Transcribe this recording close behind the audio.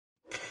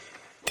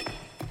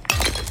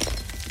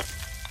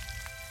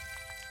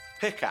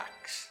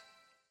Pickaxe.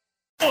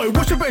 Oi,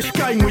 what's the best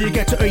game where you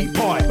get to eat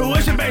pie?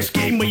 What's the best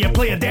game where you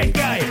play a dead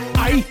guy?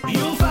 Eh?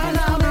 You'll find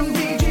out on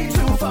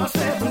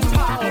DG247's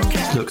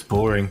podcast. Looks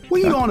boring. What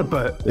are you on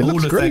about? It All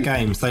looks of great. their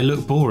games, they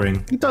look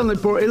boring, You don't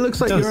look bored. It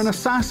looks like does. you're an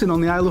assassin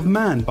on the Isle of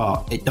Man.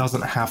 but it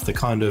doesn't have the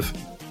kind of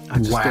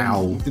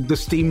Wow. The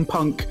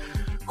steampunk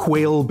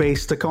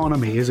whale-based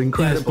economy is Yeah, it's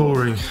incredible.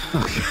 boring.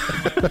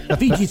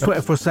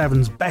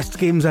 VG247's Best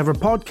Games Ever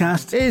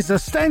podcast is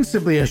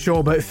ostensibly a show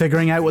about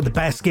figuring out what the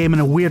best game in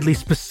a weirdly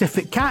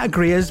specific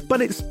category is,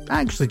 but it's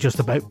actually just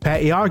about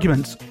petty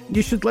arguments.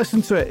 You should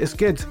listen to it, it's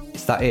good.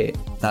 Is that it?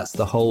 That's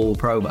the whole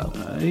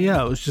promo.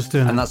 Yeah, I was just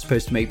doing And that's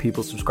supposed to make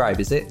people subscribe,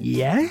 is it?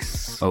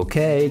 Yes?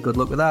 Okay, good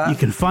luck with that. You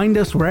can find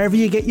us wherever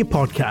you get your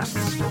podcasts.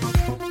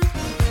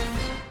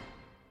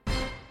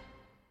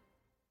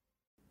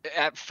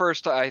 At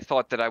first, I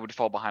thought that I would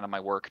fall behind on my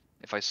work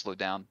if I slowed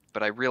down,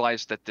 but I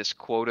realized that this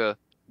quota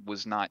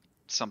was not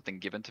something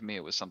given to me,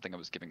 it was something I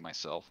was giving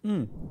myself.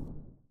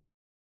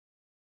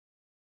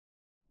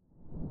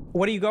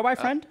 What do you go by,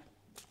 friend?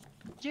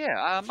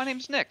 Yeah, my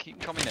name's Nick. You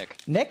can call me Nick.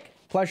 Nick?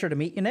 Pleasure to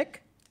meet you,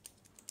 Nick.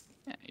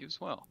 Yeah, you as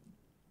well.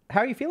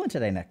 How are you feeling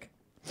today, Nick?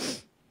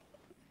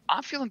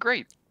 I'm feeling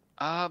great.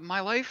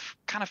 My life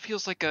kind of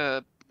feels like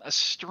a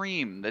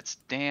stream that's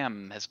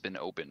dam has been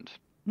opened.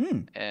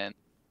 And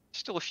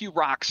still a few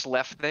rocks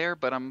left there,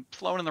 but I'm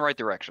flowing in the right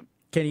direction.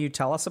 Can you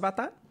tell us about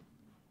that?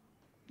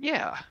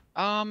 Yeah.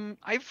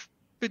 I've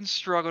been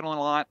struggling a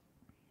lot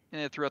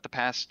throughout the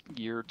past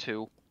year or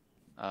two.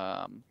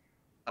 A lot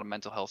of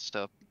mental health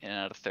stuff, in and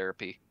out of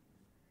therapy.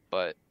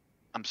 But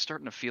I'm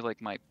starting to feel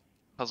like my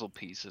puzzle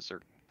pieces are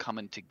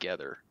coming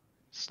together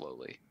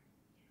slowly.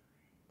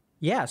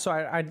 Yeah, so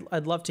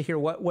I'd love to hear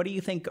what do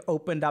you think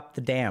opened up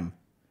the dam?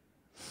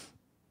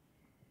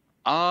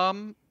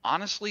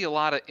 Honestly, a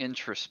lot of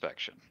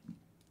introspection.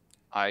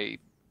 I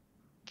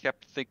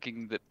kept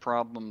thinking that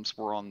problems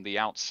were on the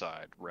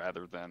outside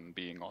rather than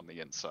being on the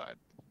inside.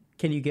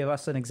 Can you give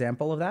us an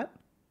example of that?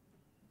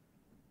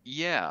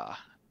 Yeah.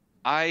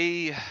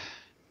 I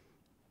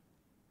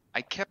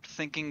kept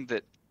thinking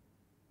that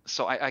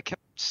I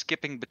kept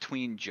skipping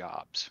between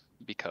jobs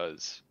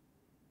because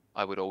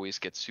I would always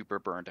get super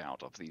burned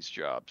out of these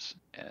jobs,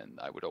 and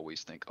I would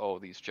always think, oh,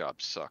 these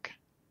jobs suck.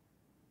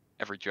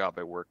 Every job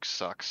I work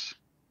sucks.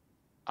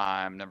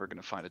 I'm never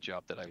going to find a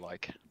job that I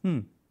like.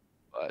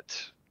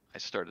 But I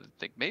started to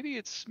think maybe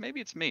it's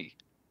me.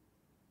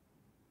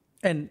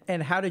 And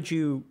how did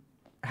you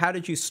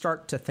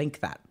start to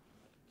think that?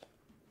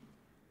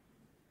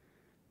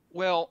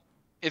 Well,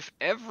 if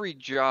every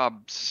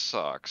job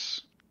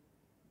sucks,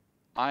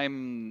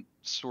 I'm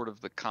sort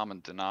of the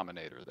common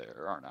denominator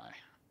there, aren't I?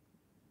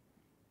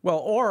 Well,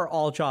 or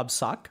all jobs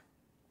suck.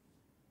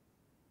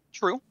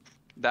 True.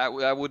 That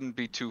wouldn't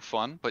be too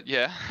fun, but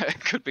yeah,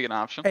 it could be an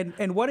option.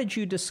 And what did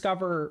you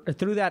discover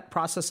through that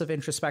process of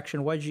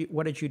introspection? What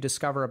did you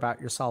discover about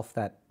yourself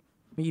that,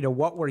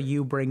 what were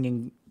you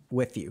bringing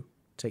with you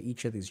to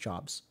each of these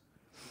jobs?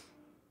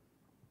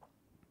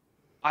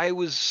 I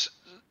was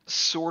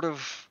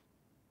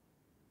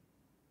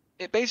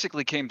it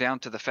basically came down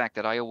to the fact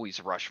that I always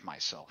rush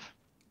myself.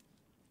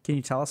 Can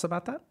you tell us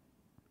about that?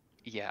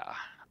 Yeah.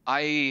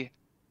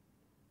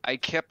 I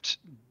kept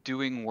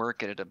doing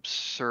work at an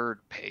absurd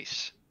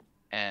pace,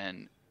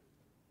 and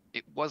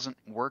it wasn't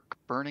work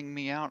burning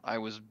me out. I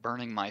was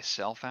burning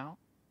myself out.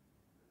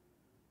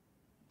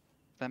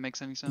 If that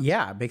makes any sense?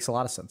 Yeah, it makes a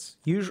lot of sense.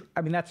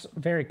 That's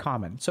very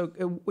common. So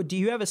do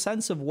you have a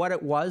sense of what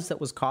it was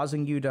that was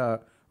causing you to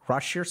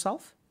rush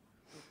yourself?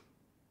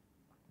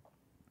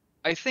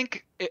 I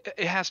think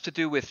it has to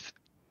do with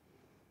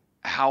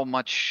how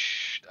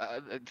much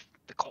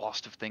the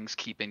cost of things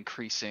keep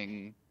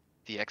increasing,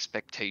 the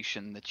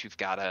expectation that you've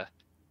got to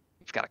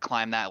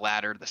climb that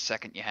ladder the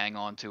second you hang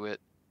on to it.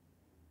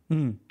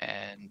 And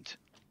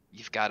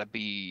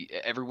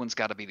everyone's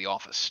got to be the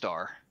office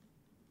star.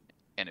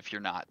 And if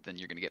you're not, then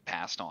you're going to get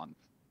passed on.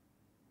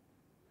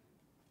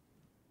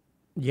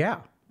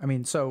 Yeah.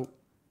 So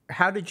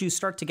how did you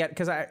start to get,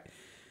 because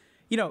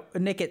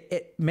Nick,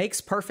 it makes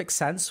perfect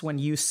sense when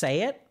you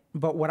say it,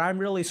 but what I'm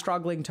really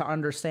struggling to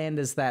understand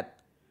is that,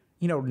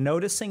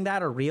 noticing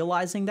that or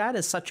realizing that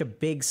is such a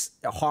big,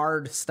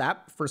 hard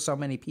step for so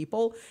many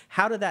people.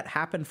 How did that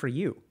happen for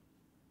you?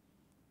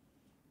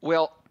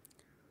 Well,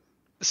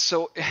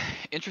 so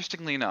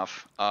interestingly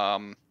enough,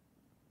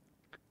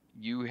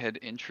 you had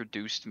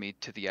introduced me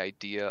to the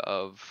idea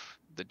of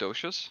the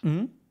doshas.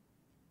 Mm-hmm.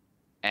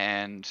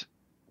 And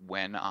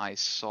when I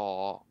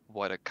saw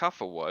what a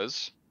kapha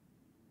was,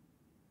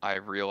 I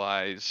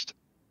realized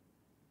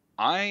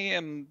I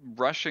am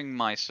rushing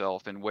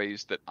myself in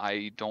ways that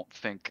I don't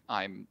think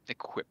I'm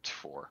equipped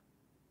for.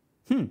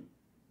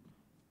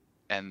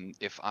 And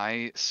if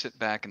I sit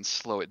back and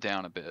slow it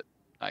down a bit,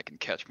 I can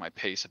catch my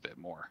pace a bit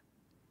more.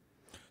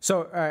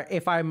 So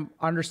if I'm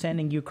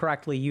understanding you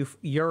correctly,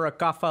 you're a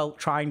kapha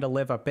trying to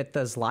live a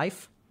Pitta's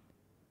life?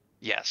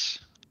 Yes.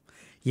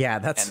 Yeah,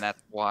 And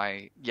that's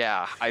why,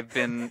 I've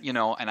been,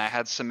 and I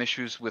had some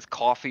issues with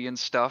coffee and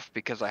stuff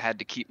because I had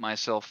to keep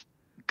myself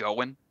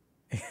going.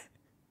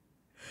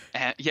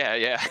 And,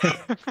 yeah.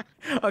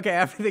 Okay,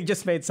 everything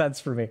just made sense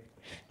for me.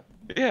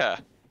 Yeah.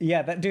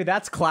 Yeah, dude,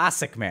 that's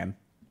classic, man.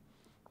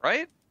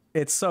 Right?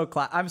 It's so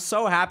I'm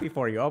so happy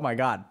for you. Oh my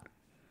god.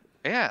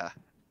 Yeah.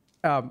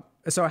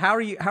 So how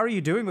are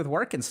you doing with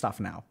work and stuff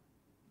now?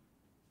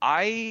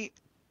 I've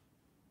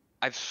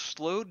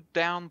slowed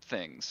down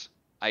things.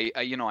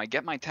 I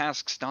get my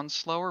tasks done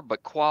slower,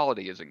 but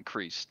quality has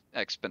increased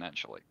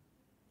exponentially.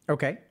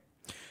 Okay.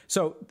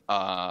 So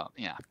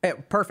yeah.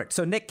 Perfect.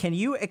 So Nick, can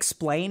you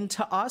explain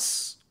to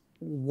us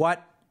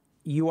what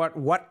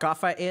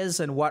Guffa is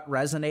and what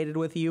resonated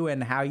with you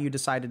and how you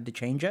decided to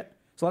change it?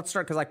 So let's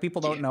start, because like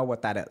people don't know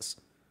what that is.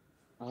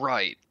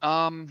 Right.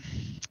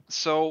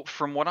 So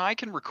from what I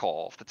can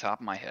recall off the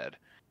top of my head,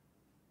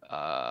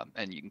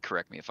 and you can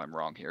correct me if I'm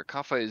wrong here,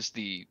 Kapha is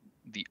the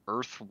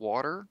earth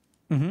water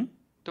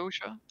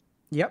dosha.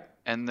 Yep.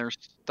 And their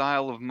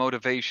style of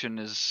motivation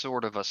is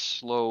sort of a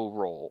slow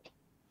roll,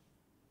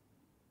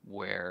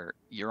 where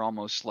you're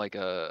almost like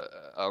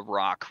a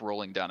rock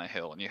rolling down a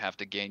hill and you have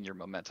to gain your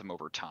momentum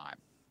over time.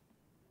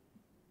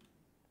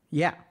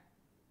 Yeah.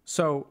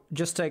 So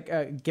just to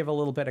give a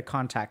little bit of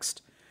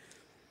context.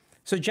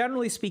 So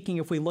generally speaking,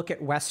 if we look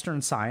at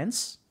Western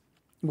science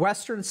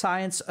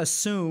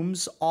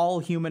assumes all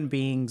human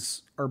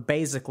beings are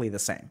basically the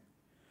same.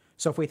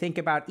 So if we think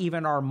about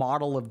even our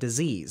model of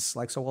disease,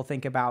 so we'll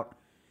think about,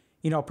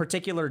 a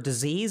particular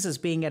disease as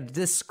being a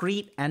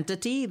discrete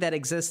entity that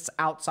exists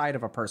outside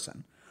of a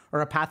person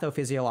or a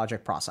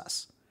pathophysiologic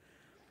process.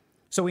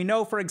 So we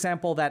know, for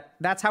example, that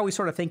that's how we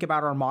sort of think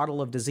about our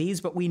model of disease,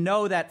 but we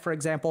know that, for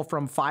example,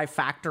 from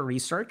 5-factor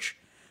research,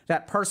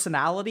 that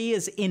personality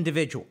is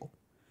individual.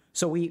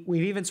 So we've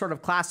even sort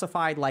of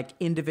classified like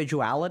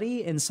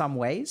individuality in some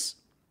ways.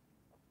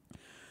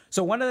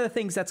 So one of the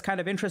things that's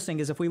kind of interesting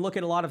is if we look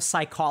at a lot of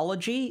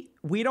psychology,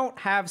 we don't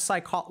have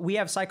we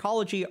have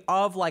psychology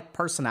of like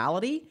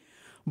personality,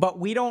 but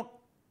we don't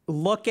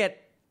look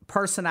at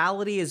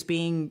personality as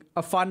being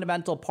a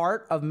fundamental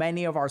part of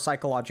many of our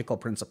psychological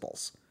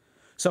principles.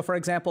 So for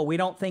example, we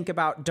don't think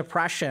about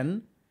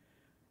depression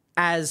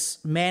as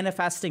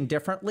manifesting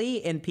differently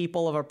in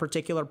people of a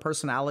particular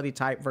personality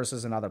type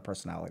versus another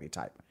personality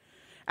type.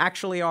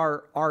 Actually,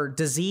 our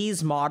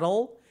disease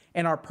model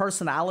and our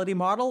personality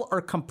model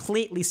are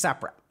completely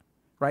separate,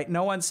 right?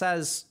 No one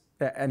says,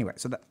 anyway,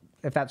 so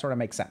if that sort of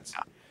makes sense.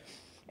 Yeah.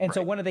 And right.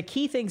 So one of the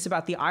key things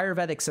about the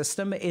Ayurvedic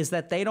system is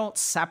that they don't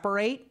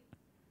separate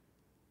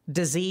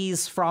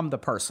disease from the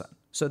person.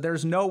 So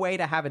there's no way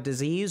to have a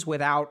disease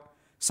without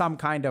some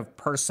kind of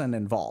person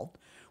involved.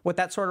 What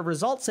that sort of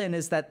results in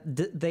is that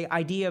the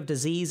idea of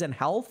disease and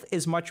health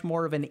is much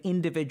more of an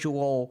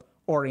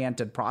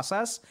individual-oriented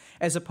process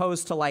as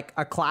opposed to like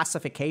a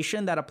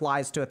classification that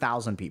applies to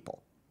 1,000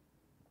 people.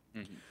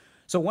 Mm-hmm.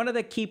 So one of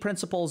the key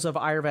principles of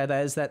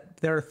Ayurveda is that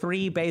there are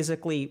 3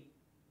 basically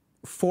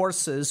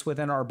forces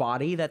within our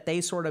body that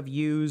they sort of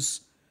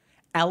use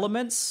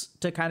elements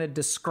to kind of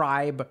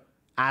describe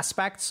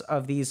aspects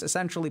of these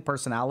essentially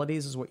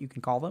personalities is what you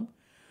can call them.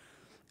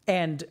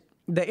 And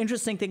the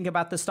interesting thing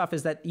about this stuff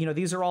is that,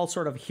 these are all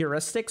sort of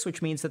heuristics,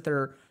 which means that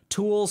they're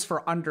tools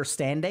for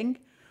understanding,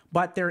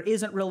 but there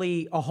isn't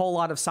really a whole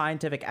lot of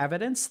scientific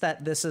evidence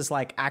that this is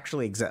like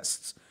actually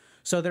exists.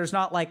 So there's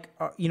not like,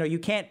 you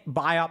can't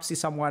biopsy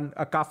someone,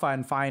 a kapha,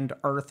 and find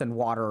earth and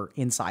water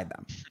inside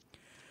them.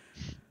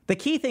 The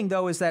key thing,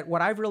 though, is that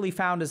what I've really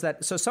found is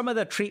that, so some of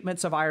the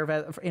treatments of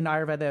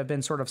Ayurveda have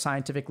been sort of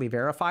scientifically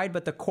verified,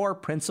 but the core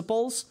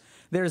principles,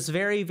 there's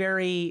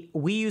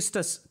we used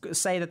to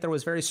say that there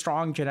was very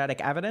strong genetic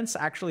evidence,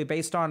 actually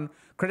based on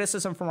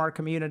criticism from our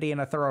community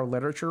and a thorough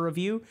literature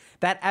review.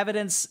 That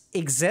evidence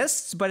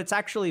exists, but it's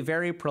actually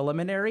very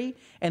preliminary,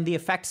 and the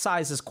effect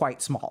size is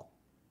quite small.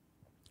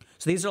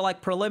 So these are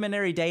like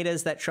preliminary data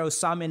that show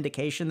some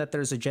indication that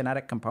there's a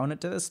genetic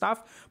component to this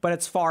stuff, but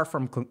it's far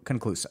from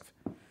conclusive.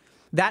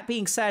 That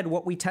being said,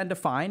 what we tend to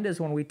find is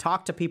when we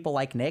talk to people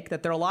like Nick,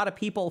 that there are a lot of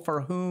people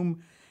for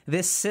whom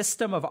this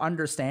system of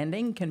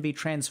understanding can be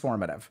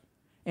transformative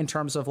in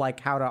terms of like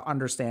how to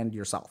understand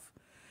yourself.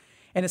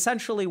 And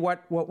essentially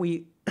what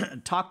we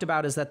talked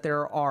about is that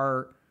there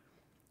are,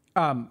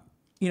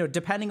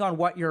 depending on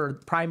what your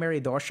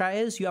primary dosha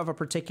is, you have a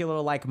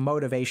particular like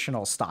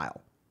motivational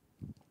style.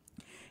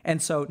 And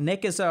so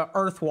Nick is a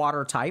earth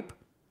water type.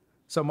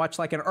 So much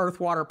like an earth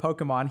water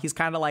Pokemon, he's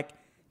kind of like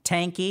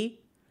tanky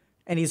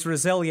and he's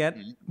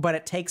resilient, but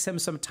it takes him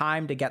some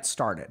time to get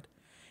started.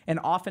 And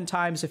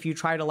oftentimes if you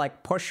try to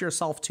like push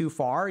yourself too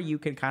far, you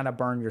can kind of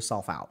burn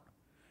yourself out.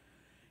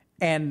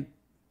 And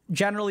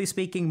generally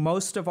speaking,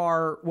 most of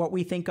what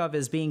we think of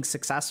as being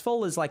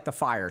successful is like the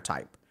fire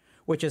type,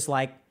 which is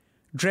like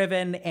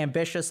driven,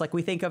 ambitious. Like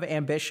we think of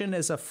ambition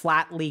as a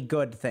flatly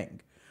good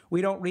thing.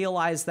 We don't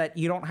realize that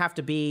you don't have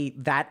to be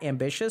that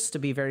ambitious to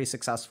be very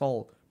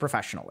successful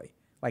professionally.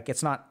 Like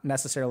it's not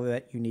necessarily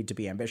that you need to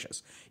be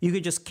ambitious. You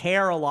could just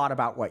care a lot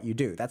about what you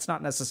do. That's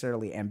not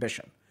necessarily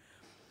ambition.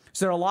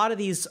 So there are a lot of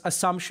these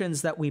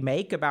assumptions that we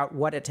make about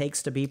what it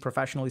takes to be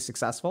professionally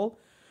successful.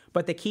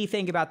 But the key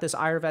thing about this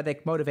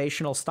Ayurvedic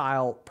motivational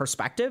style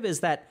perspective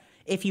is that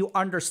if you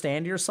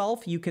understand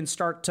yourself, you can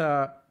start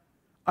to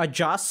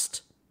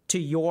adjust to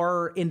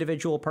your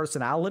individual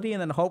personality.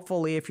 And then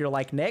hopefully, if you're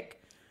like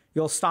Nick,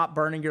 you'll stop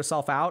burning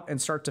yourself out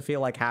and start to feel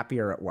like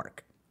happier at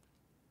work.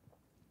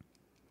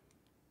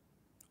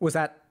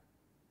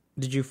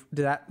 Did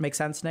that make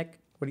sense, Nick?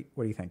 What do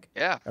you think?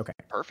 Yeah. Okay.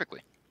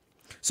 Perfectly.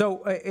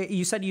 So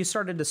you said you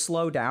started to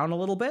slow down a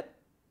little bit.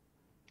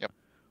 Yep.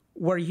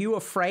 Were you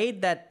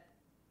afraid that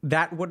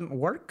wouldn't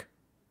work?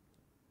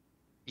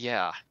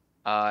 Yeah.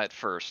 At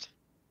first,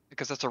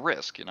 because that's a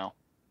risk, you know.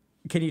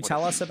 Can you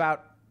tell us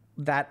about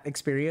that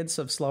experience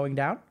of slowing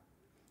down?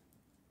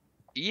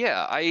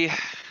 Yeah, I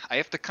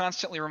have to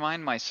constantly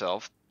remind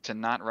myself to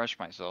not rush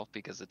myself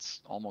because it's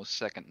almost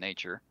second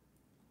nature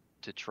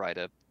to try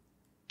to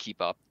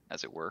keep up,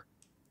 as it were.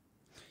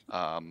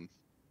 And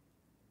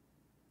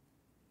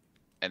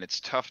it's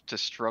tough to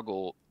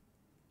struggle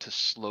to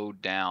slow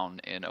down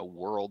in a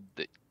world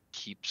that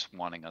keeps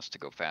wanting us to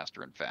go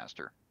faster and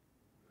faster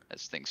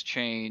as things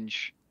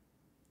change.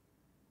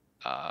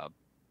 As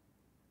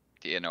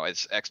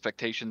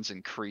expectations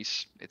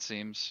increase, it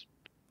seems.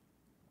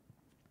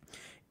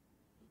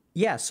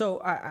 Yeah,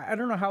 so I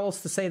don't know how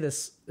else to say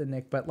this,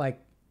 Nick, but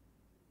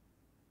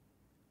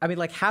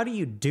how do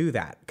you do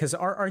that? Because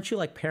aren't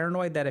you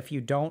paranoid that if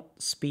you don't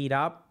speed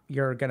up,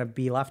 you're gonna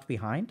be left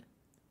behind?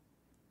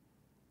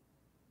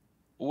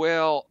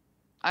 Well,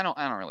 I don't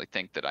really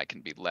think that I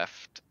can be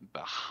left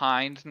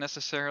behind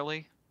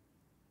necessarily.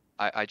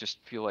 I just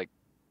feel like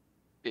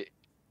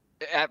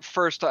at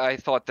first I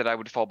thought that I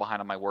would fall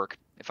behind on my work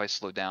if I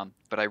slowed down,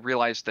 but I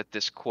realized that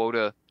this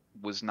quota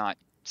was not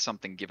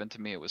something given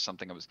to me. It was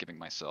something I was giving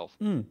myself.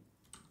 It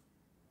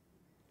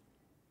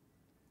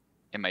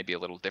might be a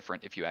little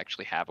different if you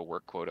actually have a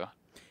work quota.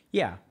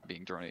 Yeah.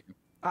 Being thrown at you.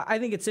 I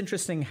think it's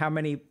interesting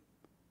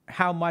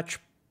how much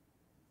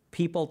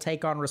people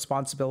take on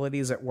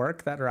responsibilities at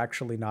work that are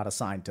actually not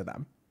assigned to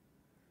them.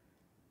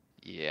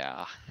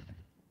 Yeah.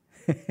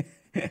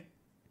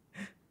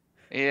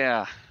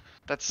 Yeah.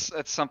 That's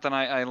something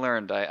I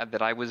learned.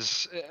 That I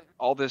was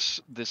all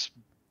this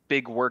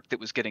big work that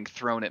was getting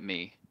thrown at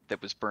me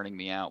that was burning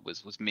me out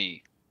was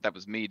me. That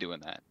was me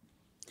doing that.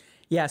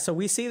 Yeah, so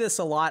we see this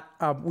a lot.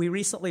 We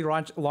recently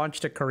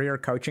launched a career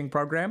coaching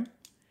program.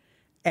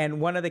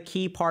 And one of the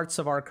key parts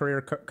of our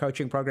career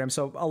coaching program,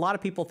 so a lot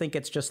of people think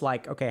it's just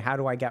okay, how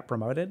do I get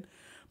promoted?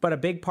 But a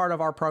big part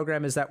of our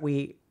program is that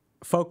we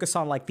focus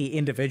on the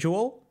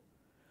individual.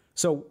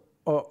 So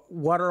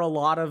what are a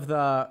lot of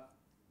the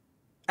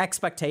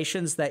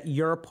expectations that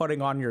you're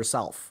putting on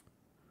yourself?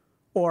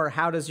 Or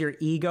how does your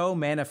ego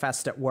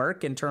manifest at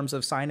work in terms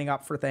of signing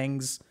up for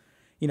things,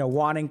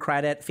 wanting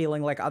credit,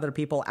 feeling like other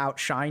people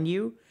outshine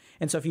you?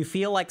 And so if you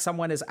feel like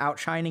someone is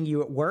outshining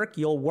you at work,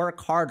 you'll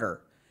work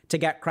harder to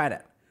get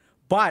credit.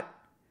 But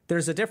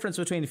there's a difference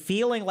between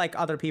feeling like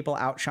other people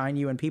outshine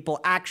you and people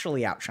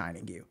actually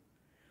outshining you.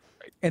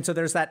 Right. And so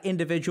there's that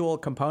individual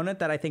component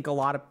that I think a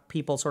lot of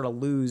people sort of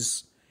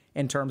lose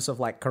in terms of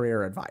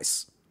career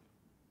advice.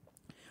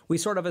 We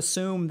sort of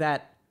assume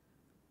that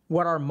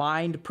what our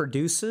mind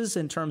produces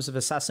in terms of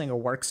assessing a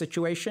work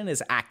situation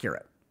is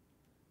accurate,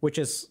 which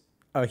is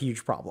a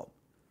huge problem.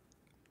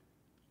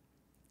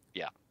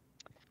 Yeah.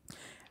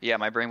 Yeah,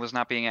 my brain was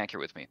not being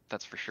accurate with me.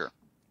 That's for sure.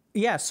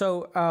 Yeah.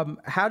 So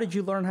how did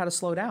you learn how to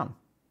slow down?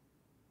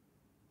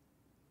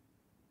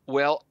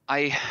 Well,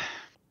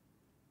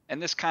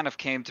 and this kind of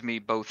came to me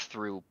both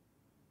through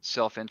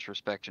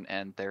self-introspection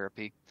and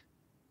therapy,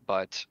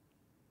 but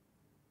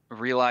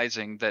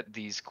realizing that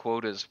these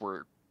quotas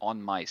were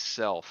on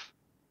myself,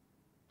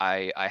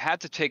 I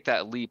had to take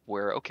that leap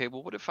where, okay,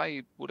 well, what if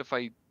I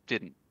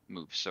didn't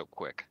move so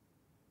quick?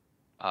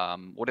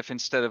 What if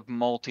instead of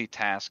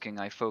multitasking,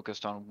 I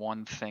focused on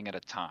one thing at a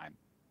time?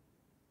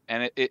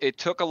 And it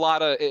took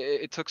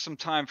it took some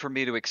time for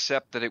me to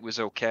accept that it was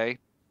okay,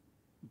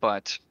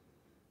 but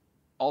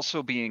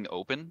also being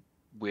open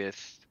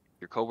with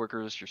your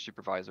coworkers, your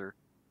supervisor,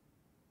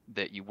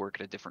 that you work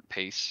at a different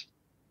pace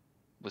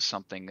was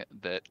something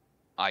that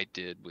I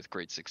did with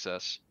great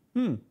success.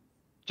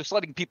 Just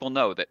letting people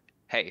know that,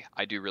 hey,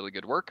 I do really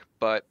good work,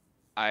 but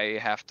I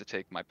have to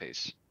take my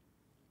pace.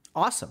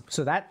 Awesome.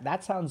 So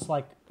that sounds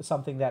like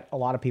something that a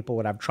lot of people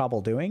would have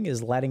trouble doing,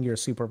 is letting your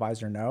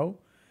supervisor know,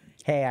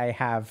 hey, I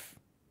have,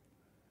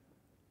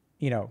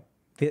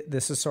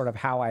 this is sort of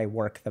how I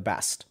work the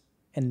best,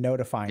 and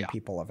notifying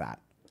people of that.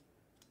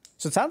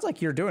 So it sounds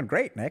like you're doing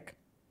great, Nick.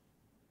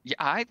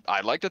 Yeah,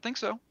 I'd like to think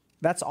so.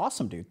 That's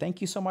awesome, dude. Thank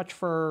you so much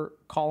for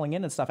calling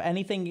in and stuff.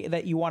 Anything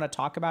that you want to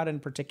talk about in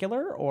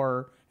particular,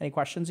 or any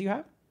questions you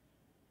have?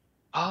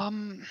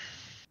 I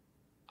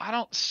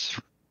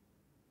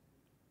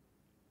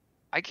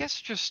guess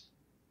just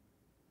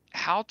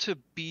how to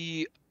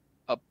be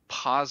a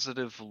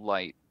positive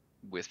light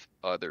with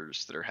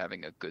others that are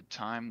having a good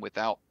time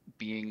without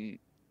being,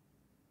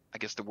 I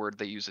guess the word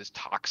they use is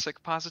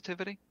toxic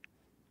positivity.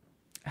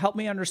 Help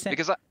me understand.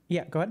 Because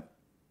yeah, go ahead.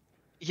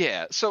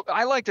 Yeah, so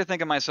I like to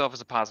think of myself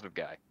as a positive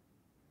guy.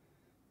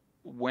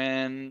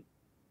 When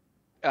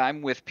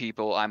I'm with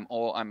people, I'm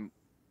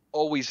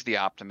always the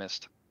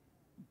optimist,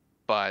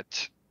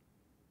 but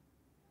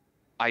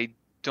I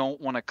don't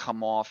want to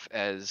come off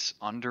as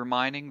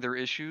undermining their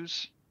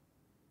issues,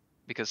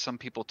 because some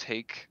people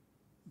take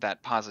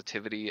that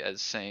positivity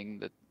as saying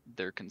that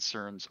their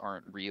concerns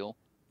aren't real,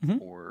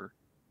 or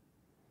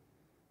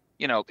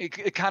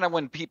it kind of,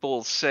 when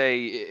people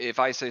say, if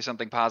I say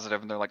something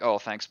positive and they're like, oh,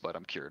 thanks, bud,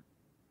 I'm cured.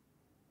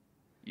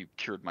 You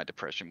cured my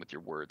depression with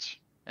your words,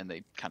 and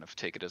they kind of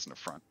take it as an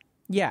affront.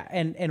 Yeah,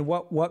 and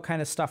what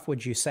kind of stuff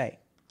would you say?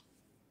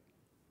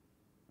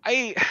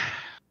 I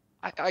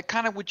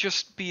kind of would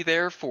just be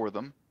there for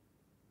them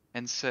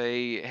and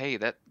say, hey,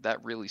 that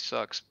really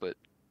sucks, but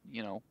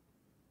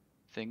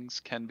things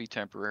can be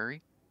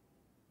temporary.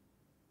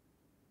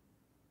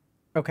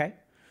 Okay.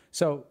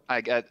 So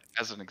I got,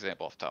 as an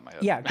example off the top of my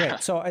head. Yeah,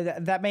 great. So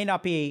that may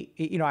not be,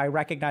 I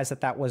recognize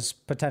that was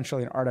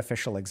potentially an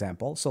artificial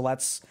example. So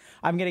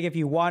I'm going to give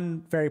you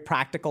one very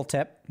practical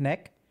tip,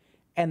 Nick,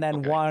 and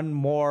then one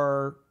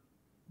more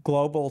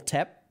global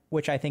tip,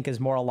 which I think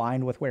is more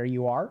aligned with where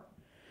you are.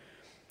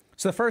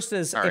 So the first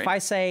is, if I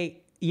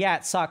say, yeah,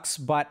 it sucks,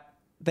 but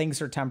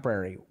things are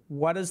temporary,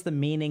 what is the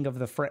meaning of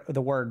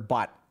the word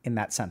but in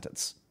that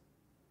sentence?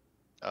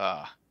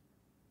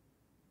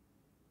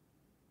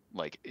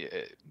 Like,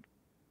 it's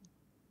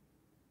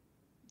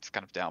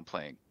kind of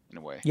downplaying in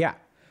a way. Yeah.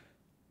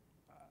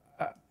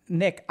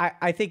 Nick,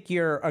 I think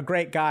you're a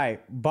great guy,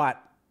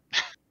 but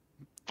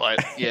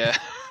yeah.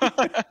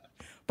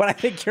 But I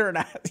think you're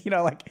not,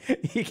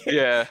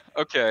 yeah.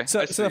 Okay.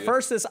 So the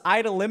first is,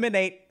 I'd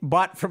eliminate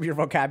but from your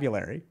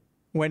vocabulary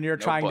when you're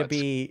trying to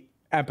be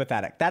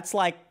empathetic.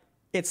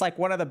 It's like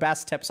one of the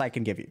best tips I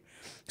can give you.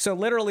 So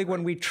literally,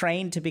 when we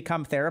train to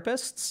become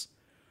therapists,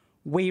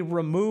 we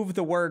remove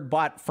the word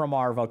but from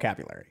our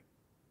vocabulary.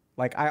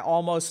 Like, I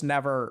almost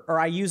never, or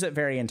I use it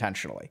very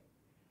intentionally.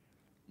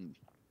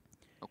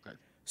 Okay.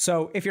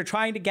 So if you're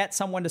trying to get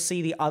someone to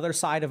see the other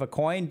side of a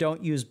coin,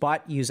 don't use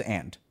but, use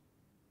and.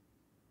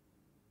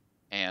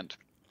 And.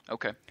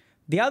 Okay.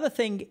 The other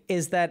thing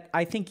is that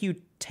I think you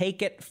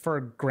take it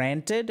for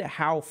granted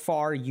how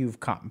far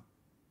you've come.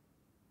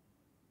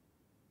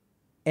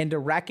 And to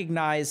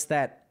recognize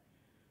that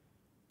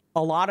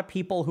a lot of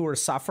people who are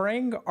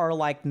suffering are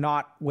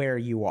not where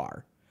you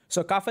are.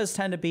 So kaffas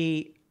tend to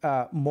be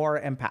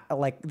more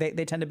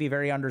they tend to be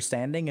very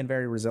understanding and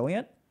very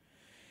resilient.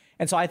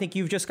 And so I think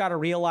you've just got to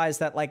realize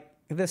that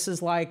this is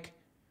telling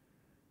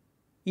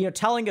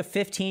a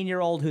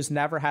 15-year-old who's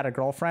never had a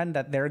girlfriend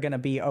that they're going to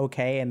be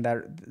okay, and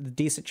the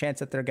decent chance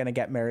that they're going to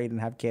get married and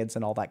have kids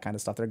and all that kind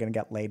of stuff. They're going to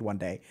get laid one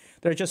day.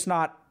 They're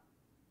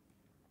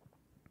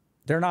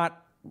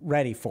not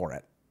ready for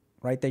it,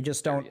 right? They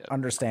just don't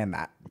understand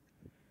that.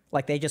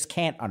 They just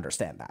can't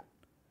understand that.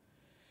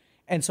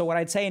 And so what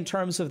I'd say in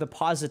terms of the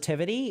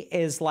positivity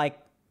is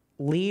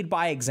lead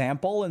by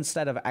example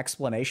instead of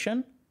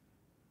explanation.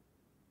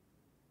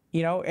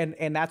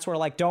 And that's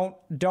where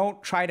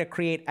don't try to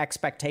create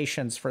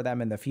expectations for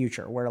them in the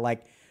future where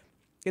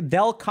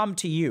they'll come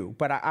to you,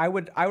 but I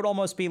would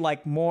almost be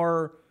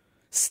more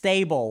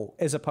stable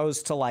as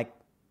opposed to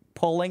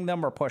pulling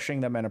them or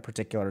pushing them in a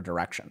particular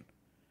direction.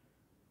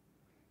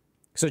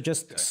 So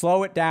just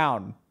slow it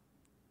down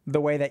the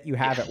way that you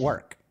have it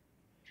work,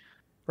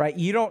 right?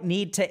 You don't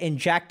need to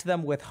inject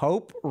them with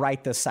hope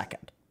right this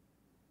second.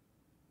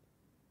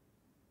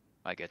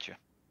 I get you.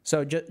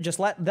 So just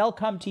they'll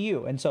come to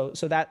you. And so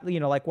that,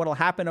 what'll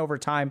happen over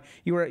time,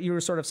 you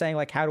were sort of saying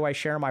how do I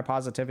share my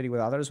positivity with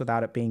others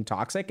without it being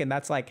toxic? And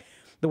that's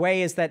the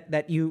way is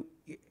that you,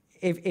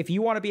 if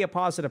you want to be a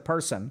positive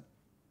person,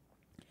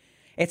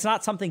 it's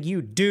not something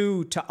you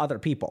do to other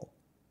people.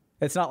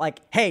 It's not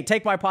hey,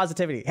 take my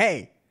positivity.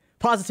 Hey,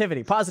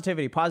 positivity.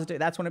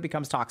 That's when it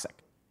becomes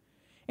toxic.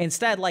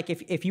 Instead,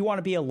 if you want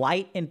to be a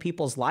light in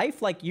people's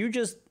life, you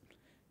just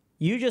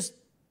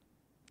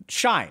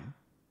shine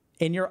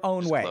in your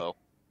own way,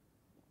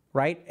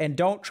 right? And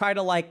don't try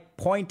to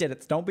point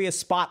it. Don't be a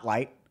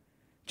spotlight.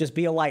 Just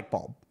be a light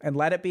bulb and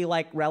let it be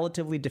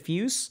relatively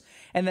diffuse.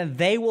 And then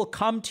they will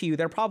come to you.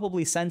 They're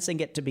probably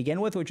sensing it to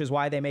begin with, which is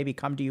why they maybe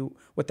come to you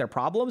with their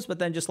problems. But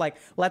then just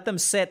let them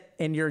sit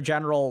in your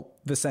general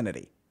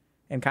vicinity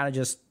and kind of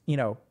just,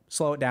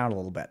 slow it down a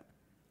little bit.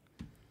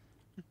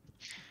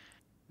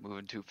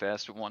 Moving too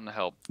fast with wanting to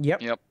help.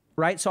 Yep.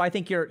 Right. So I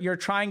think you're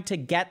trying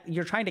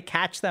to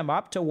catch them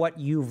up to what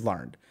you've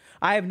learned.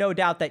 I have no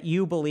doubt that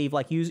you believe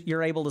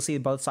you're able to see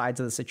both sides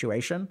of the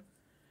situation.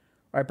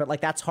 Right.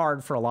 But that's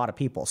hard for a lot of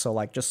people.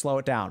 So just slow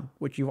it down,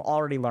 which you've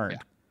already learned.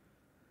 Yeah.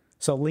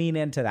 So lean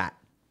into that.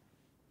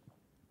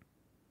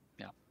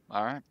 Yeah.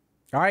 All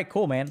right.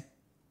 Cool, man.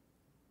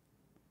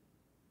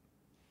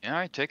 All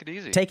right. Take it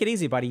easy. Take it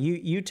easy, buddy.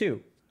 You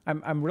too.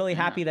 I'm really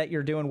happy that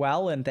you're doing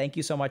well. And thank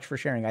you so much for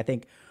sharing. I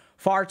think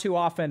far too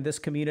often this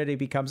community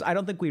becomes, I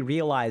don't think we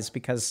realize,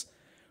 because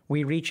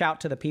we reach out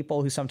to the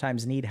people who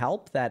sometimes need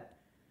help, that,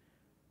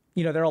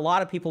 there are a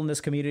lot of people in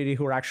this community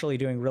who are actually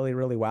doing really,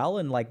 really well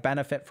and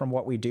benefit from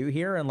what we do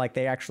here. And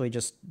they actually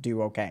just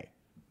do okay.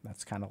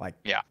 That's kind of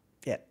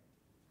it,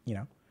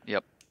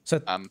 Yep.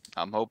 So I'm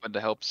hoping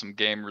to help some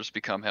gamers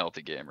become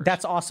healthy gamers.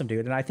 That's awesome,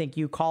 dude. And I think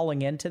you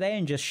calling in today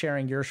and just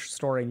sharing your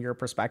story and your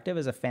perspective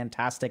is a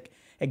fantastic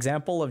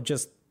example of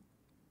just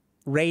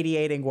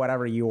radiating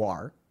whatever you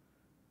are.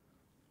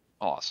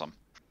 Awesome.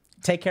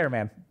 Take care,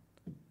 man.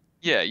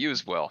 Yeah, you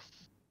as well.